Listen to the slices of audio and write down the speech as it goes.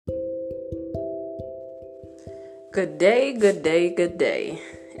Good day, good day, good day.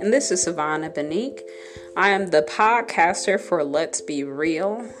 And this is Savannah Benique. I am the podcaster for Let's Be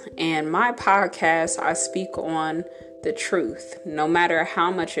Real. And my podcast, I speak on the truth, no matter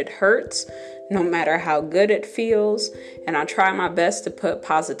how much it hurts, no matter how good it feels. And I try my best to put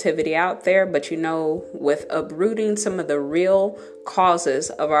positivity out there. But with uprooting some of the real causes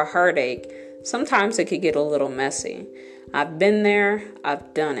of our heartache, sometimes it could get a little messy. I've been there,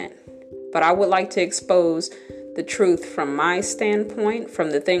 I've done it. But I would like to expose the truth from my standpoint,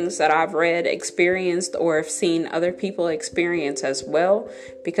 from the things that I've read, experienced, or have seen other people experience as well,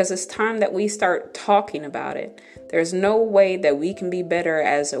 because it's time that we start talking about it. There's no way that we can be better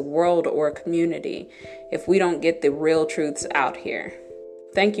as a world or a community if we don't get the real truths out here.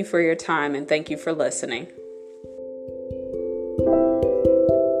 Thank you for your time and thank you for listening.